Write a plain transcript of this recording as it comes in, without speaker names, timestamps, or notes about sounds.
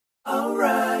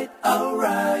Alright,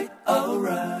 alright,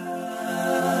 alright.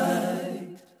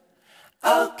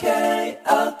 Okay,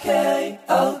 okay,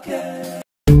 okay.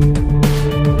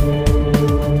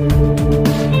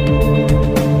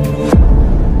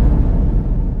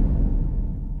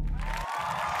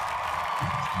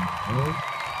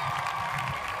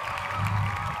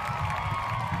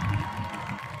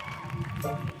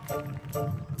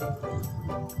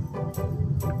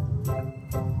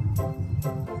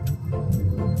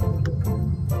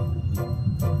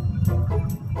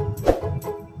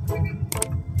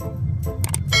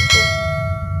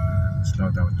 Slow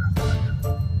down lang.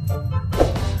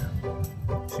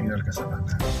 Signal ka sa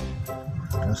kanan.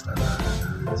 Tapos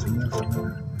signal sa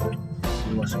kanan.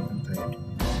 Iwas yung konti.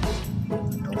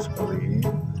 Tapos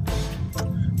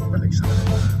balik sa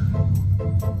kanan.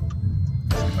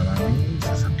 Kasi maraming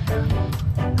sasakyan.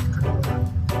 Kaliwa.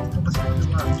 Ito kasi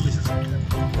kaliwa. May sasakyan.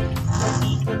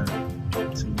 Sige.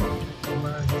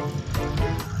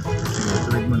 Sige,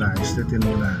 tuwid mo na. Istetin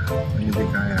mo na. Kung hindi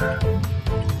kaya.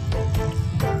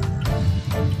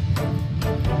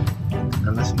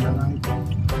 Galas na lang ito.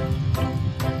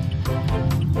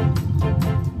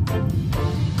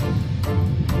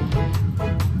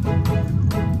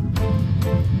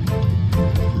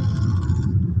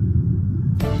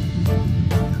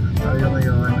 Tayo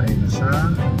ngayon ay nasa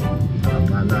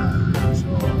Kapala. So,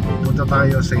 punta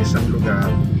tayo sa isang lugar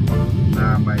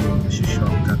na may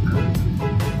shortcut.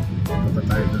 Punta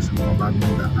tayo doon sa mga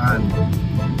bagong daan,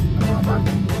 mga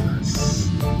bagong bukas.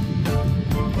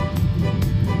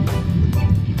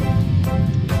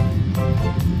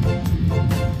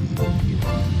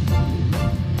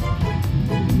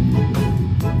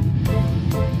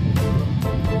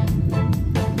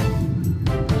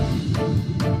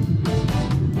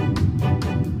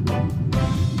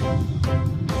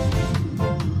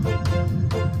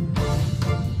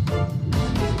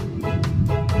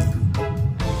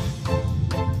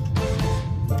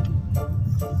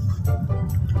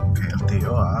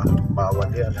 LTO ha, bawal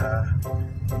yan ha.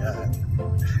 Yan.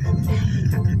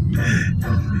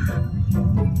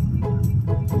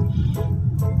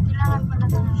 Kailangan pa na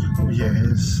ito.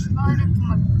 Yes. Bawal ito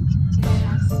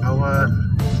mag-chinelas. Bawal.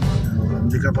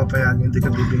 Hindi ka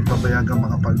bibing papayagan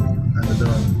makapag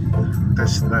doon,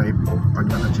 test drive pag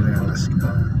naka-chinelas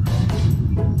ka.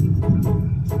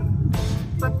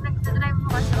 Pag nag-drive mo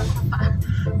kasi ako pa.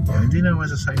 Hindi naman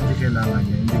hindi kailangan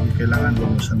niya. Hindi kailangan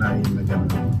lumusanayin na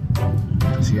gano'n.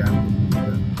 Kasi yan,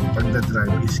 pag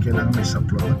na-drive is kailangan may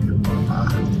saplot yung mga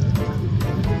paa.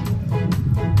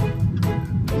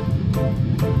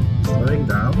 Slowing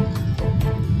down.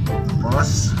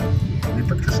 Tapos,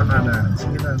 lipat ka sa kanan.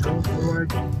 Sige na, go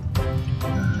forward.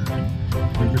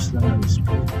 Reduce lang ang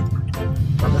speed.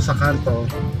 Tapos sa kanto,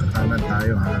 kakanan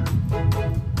tayo ha.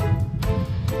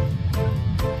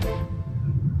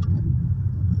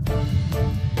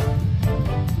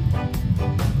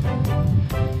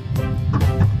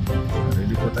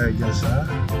 Tayo dyan sa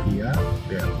Via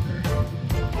Verde.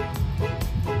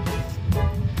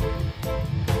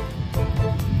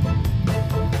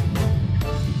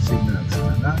 Signal sa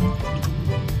kanan.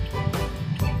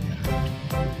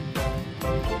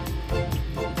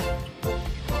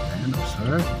 And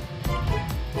observe.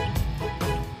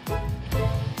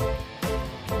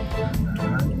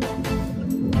 Kanan.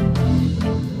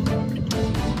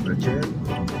 Legit.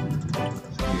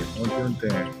 Sige, unti-unti.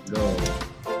 Go.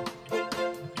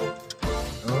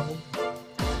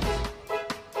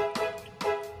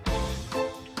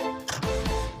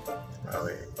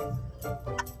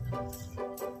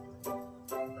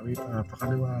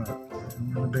 Pakaliwa ang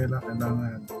nabela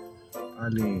kailangan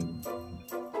paling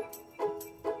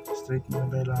straight na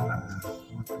nabela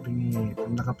matabingi.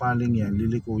 Pag nakapaling yan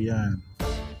liliko yan.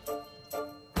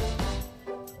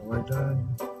 Forward done.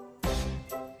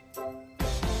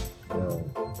 Go.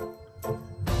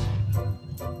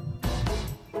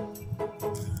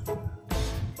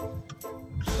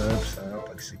 Observe sa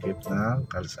pagsikip ng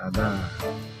kalsada.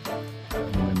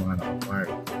 May mga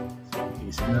nakapark.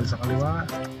 Signal sa kaliwa.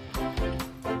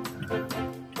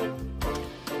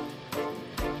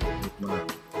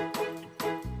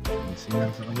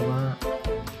 Signal sa kaliwa.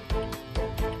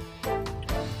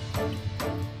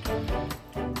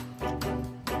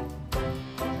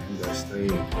 And go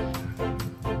straight.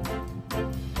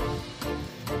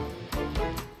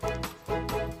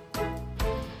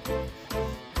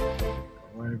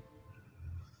 Forward.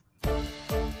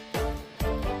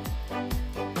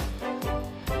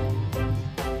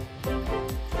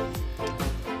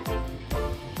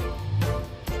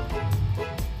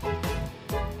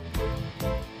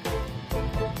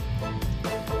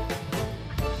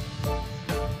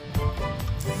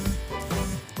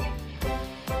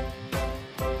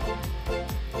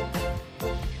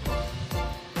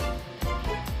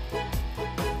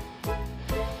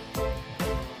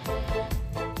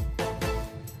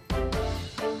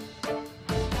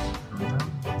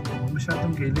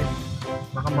 masyadong gilid.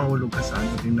 Baka mahulog ka sa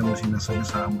ano. Tingnan mo,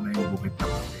 sinasagasaan mo na yung bukit na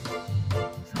kape.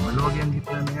 So, maluwag yung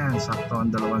gitna na yan. Sakto ang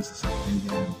dalawang sasakyan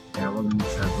dyan. Kaya huwag mo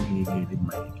masyadong higilid,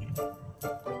 mahigilid.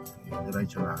 Okay,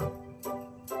 diretso lang.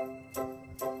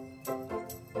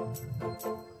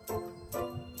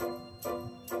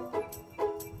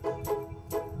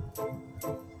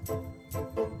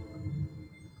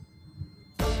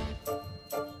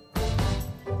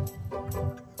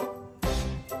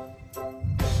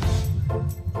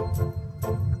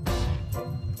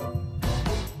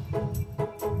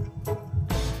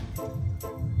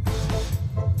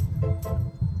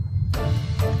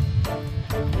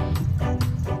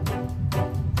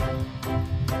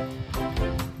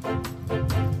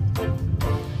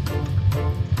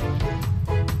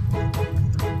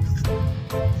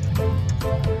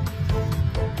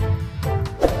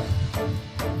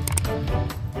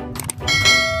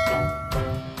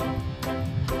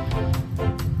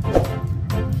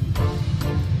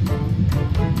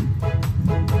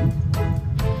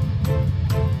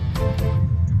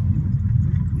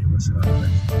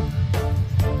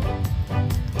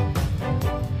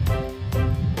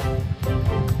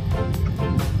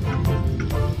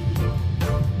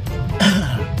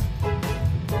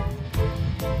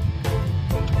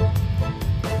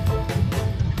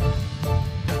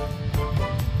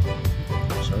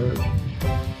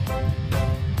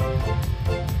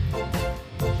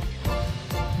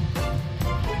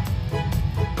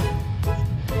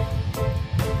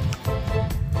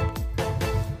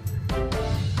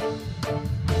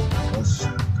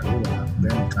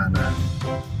 Kanan.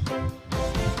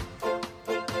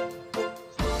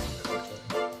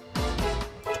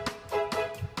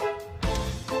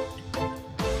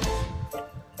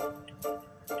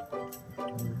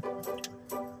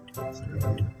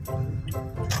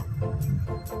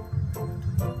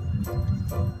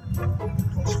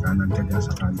 Tapos kanan ka dyan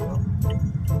sa kanto.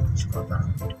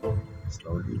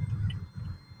 Slowly.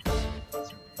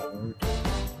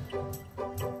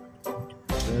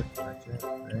 That's it.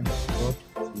 Then stop.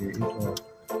 Sige, ikot.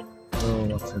 So,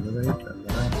 accelerate.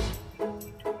 Tala.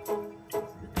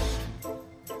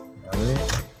 Bali.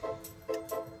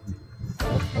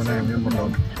 Stop. Muna yung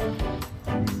motor.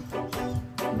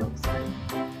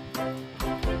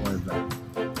 Well done.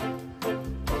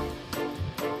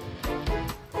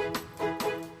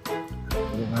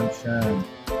 Tulungan siya.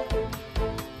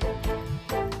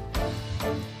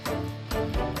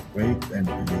 Wait and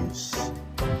release.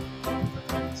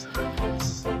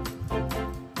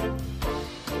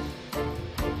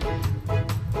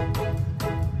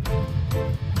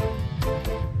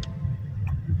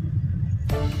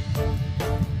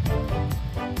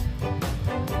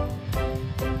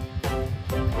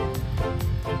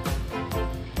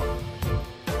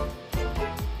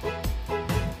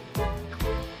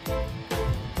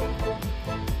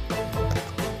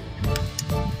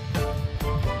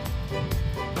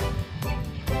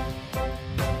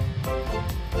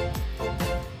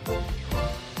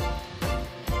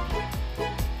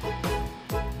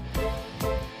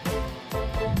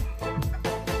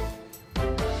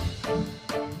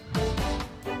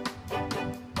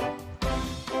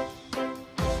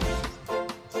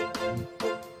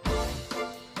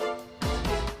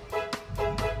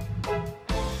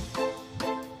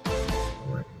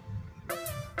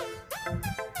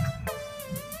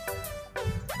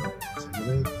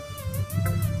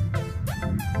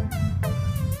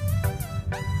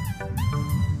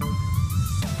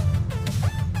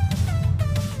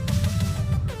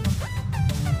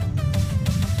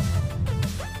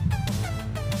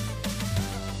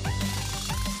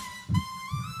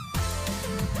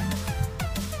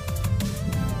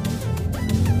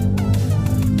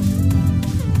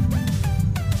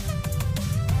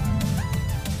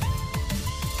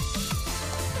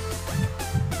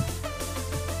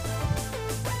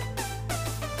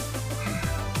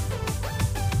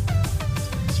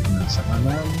 Sa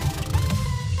kanan.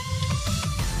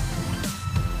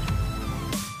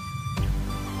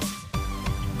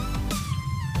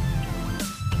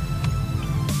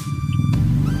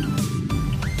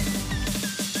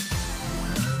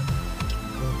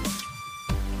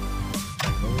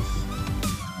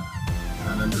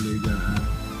 Kanan dulu dyan.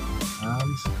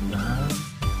 Arms, kanan.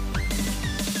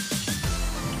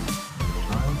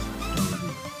 Arms,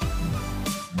 slowly.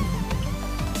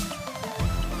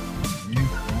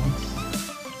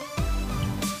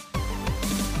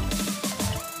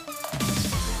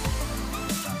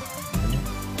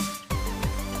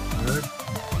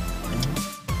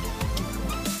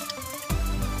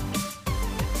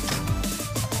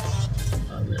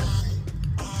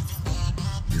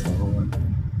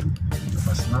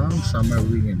 Summer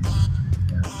wind.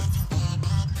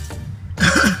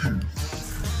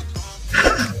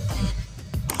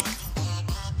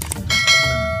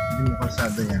 Hindi mo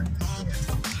kalsada yan.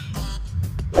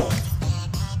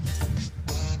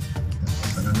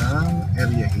 Ito na lang,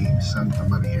 Area E, Santa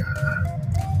Maria.